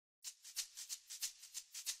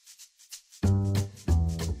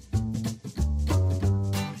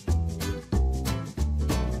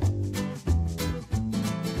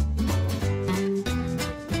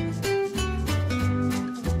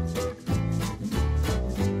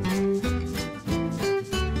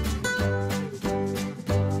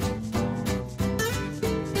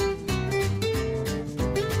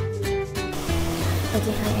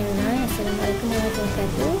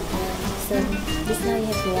Satu. So this now you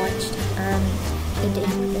have watched in the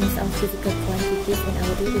importance of physical quantities in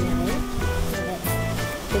our daily life. So let's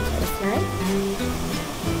look at the slide.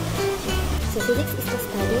 So physics is the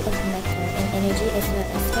study of matter and energy as well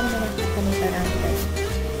as phenomena happening around us.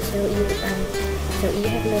 So you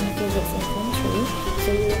have learned physics in Form 3, so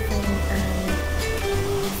you will find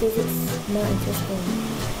physics more interesting.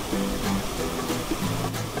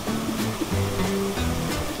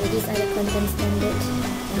 So these are the content standard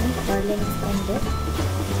or length standard.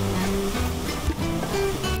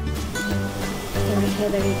 You can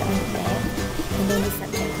have a read on that. And then the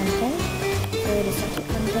subject content. So the subject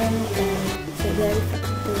content, so we are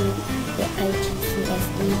referring to the IGCSE or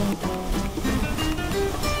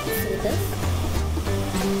syllabus.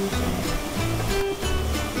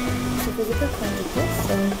 So physical quantities.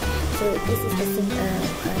 So this is the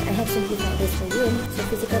I have simplified this for you. So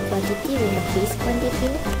physical quantity, we have base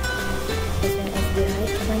quantity as well as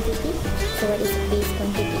derived quantity. So what is base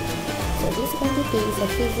quantity? So base quantity is a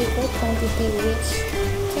physical quantity which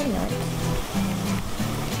cannot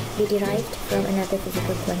be derived from another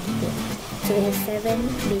physical quantity. So we have 7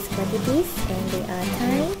 base quantities, and they are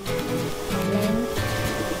time, length,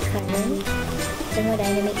 current,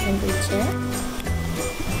 thermodynamic temperature,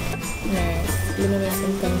 mass, luminous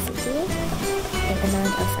intensity, and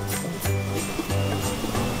amount of substance.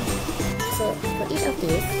 So for each of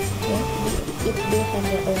these, they have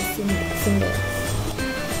their own symbols.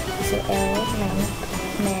 So L, length,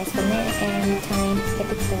 mass for M, time,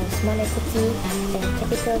 capital small letter t, and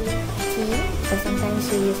capital T, or sometimes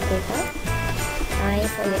we use voltage. I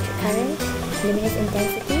for electric current, luminous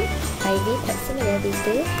intensity, IV, quite similar these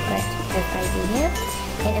two, but have IV here,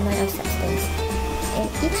 and amount of substance. And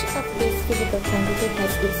each of these physical quantity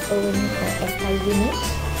has its own SI unit.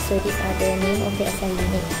 So these are the name of the SI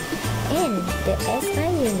unit. And the SI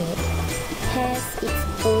unit has its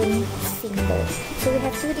own symbol. So we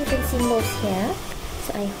have 2 different symbols here.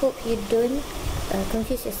 So I hope you don't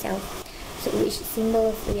confuse yourself. So which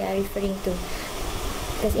symbols we are referring to.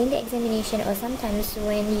 Because in the examination, or sometimes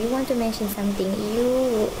when you want to mention something,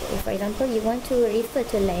 for example, you want to refer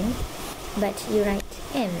to length, but you write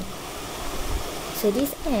M. So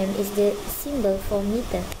this M is the symbol for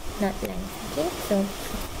meter, not length. Okay, so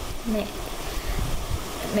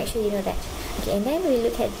make sure you know that. Okay, and then we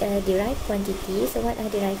look at derived quantity. So what are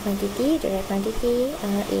derived quantity? Derived quantity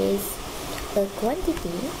is a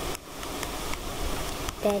quantity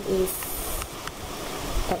that is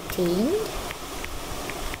obtained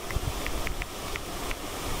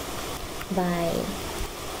by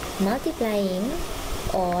multiplying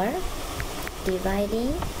or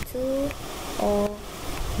dividing 2 or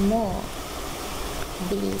more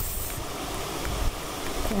base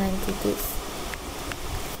quantities.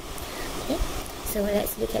 Okay, so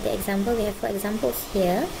let's look at the example. We have 4 examples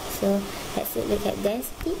here. So let's look at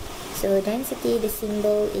density. So density, the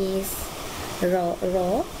symbol is rho,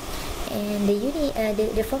 and the unit,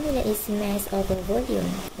 the formula is mass over volume,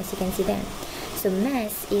 as you can see there. So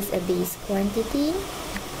mass is a base quantity,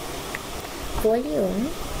 volume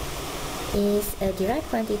is a derived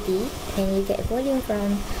quantity, and you get volume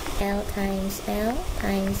from L times L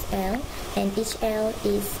times L, and each L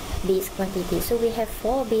is base quantity. So we have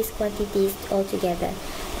 4 base quantities altogether,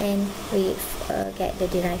 and we get the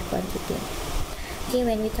derived quantity. Okay,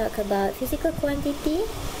 when we talk about physical quantity,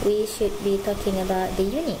 we should be talking about the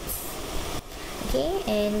units. Okay,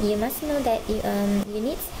 and you must know that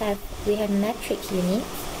units we have metric units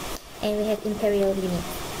and we have imperial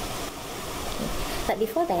units. Okay. But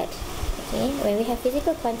before that, okay, when we have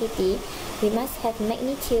physical quantity, we must have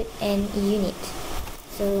magnitude and unit.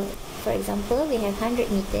 So for example, we have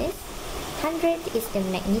 100 meters. 100 is the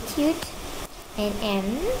magnitude and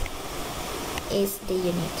M is the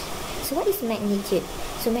unit. So what is magnitude?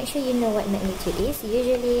 So make sure you know what magnitude is.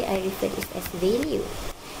 Usually I refer this as value.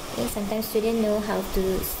 Okay, sometimes students know how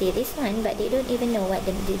to say this one, but they don't even know what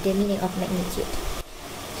the meaning of magnitude.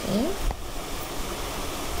 Okay.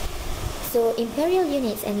 So imperial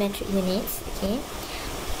units and metric units. Okay.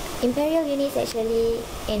 Imperial units actually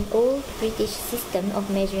an old British system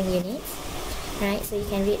of measuring units. Right. So you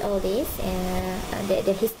can read all this,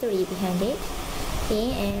 the history behind it.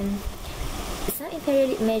 Okay, and some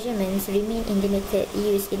imperial measurements remain in limited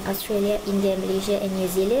use in Australia, India, Malaysia and New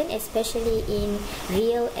Zealand, especially in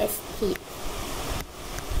real estate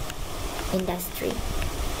industry.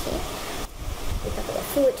 Okay, we talk about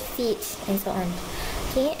food, feet and so on.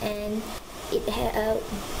 Okay, and it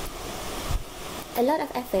a lot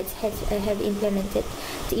of efforts have implemented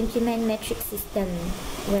to implement metric system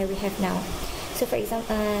where we have now. So for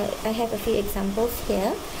example, I have a few examples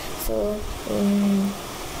here. So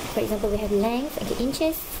For example, we have length, okay,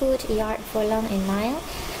 inches, foot, yard, furlong, and mile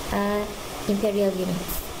are imperial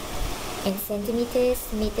units. And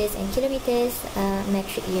centimeters, meters, and kilometers are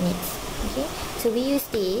metric units. Okay, so we use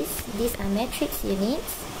these. These are metric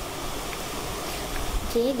units.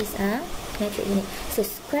 Okay, these are metric units. So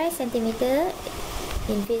square centimeter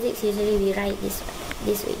in physics usually we write this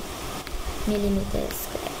way, millimeters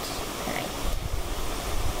squared. Alright.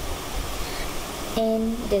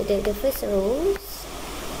 And the first rows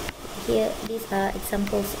here, these are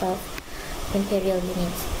examples of imperial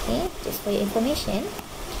units. Okay, just for your information.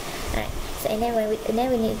 Alright. So and then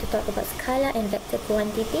we need to talk about scalar and vector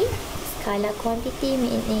quantity. Scalar quantity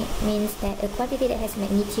means that a quantity that has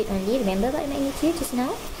magnitude only. Remember about magnitude just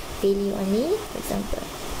now? Value only, for example.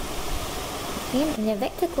 Okay, and a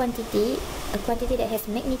vector quantity, a quantity that has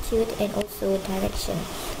magnitude and also direction.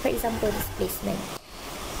 For example, displacement,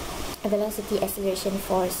 velocity, acceleration,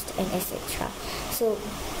 force, and etc. So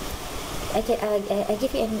I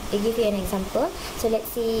give you an example. So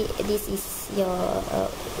let's say this is your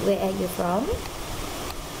where are you from?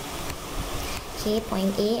 Okay,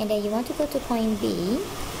 point A, and then you want to go to point B,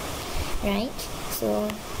 right? So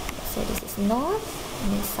this is north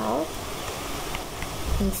and then south,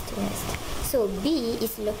 east, west. So B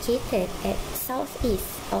is located at southeast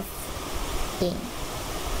of A.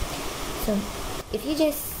 So if you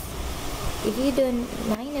don't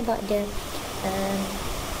mind about the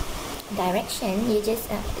direction, you just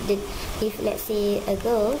if let's say a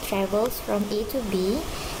girl travels from A to B,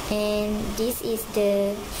 and this is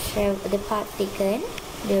the path taken,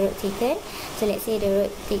 the road taken. So let's say the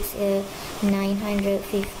road takes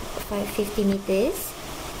 950 meters.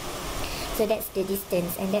 So that's the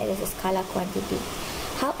distance, and that is a scalar quantity.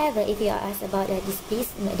 However, if you are asked about the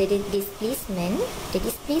displacement, the displacement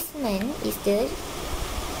is this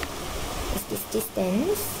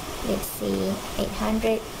distance. Let's say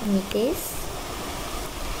 800 meters,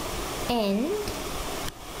 and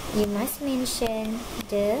you must mention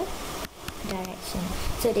the direction.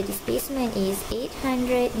 So the displacement is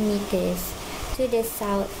 800 meters to the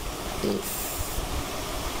southeast,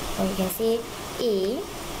 or you can say A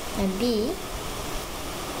and B.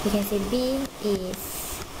 You can say B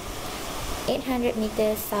is 800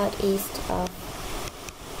 meters southeast of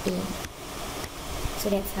A. So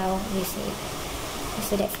that's how we say it.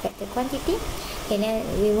 So that's vector quantity. Okay, then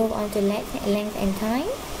we move on to length and time.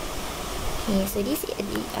 Okay, so this,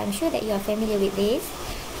 I'm sure that you are familiar with this.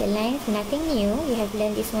 Okay, length, nothing new. You have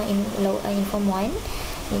learned this one in Form 1.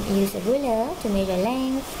 You use a ruler to measure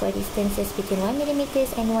length for distances between 1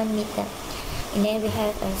 millimeters and 1 meter. And then we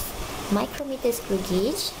have a micrometer screw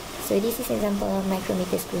gauge. So this is an example of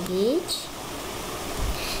micrometer screw gauge.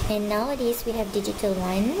 And nowadays we have digital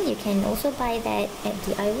one. You can also buy that at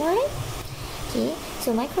DIY. Okay,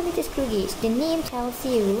 so micrometer screw gauge, the name tells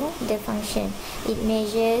you the function. It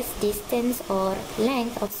measures distance or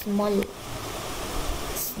length of the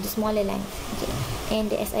smaller length. Okay, and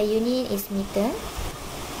the SI unit is meter.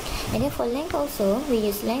 And then for length also, we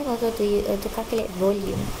use length also to calculate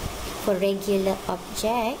volume. For regular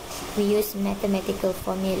object, we use mathematical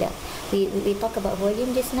formula. We talk about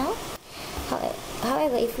volume just now.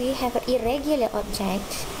 However, if we have an irregular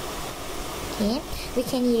object, okay, we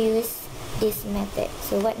can use this method.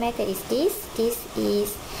 So what method is this? This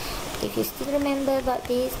is, if you still remember about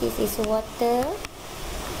this is water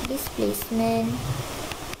displacement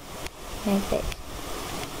method.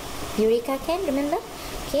 Eureka can remember?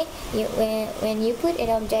 Okay, when you put an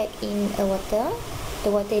object in a water, the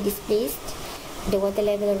water displaced, the water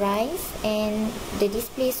level rise, and the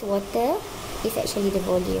displaced water is actually the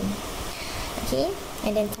volume. Okay,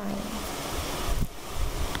 and then time.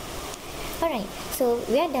 Alright, so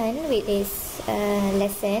we are done with this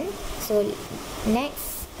lesson. So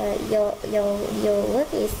next, your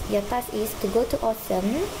work is, your task is to go to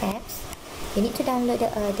Awesome apps. You need to download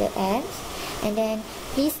the apps, and then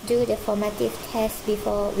please do the formative test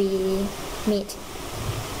before we meet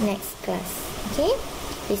next class. Okay,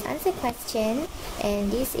 please answer question,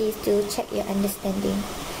 and this is to check your understanding.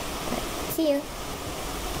 Right. See you.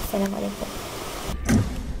 Assalamualaikum.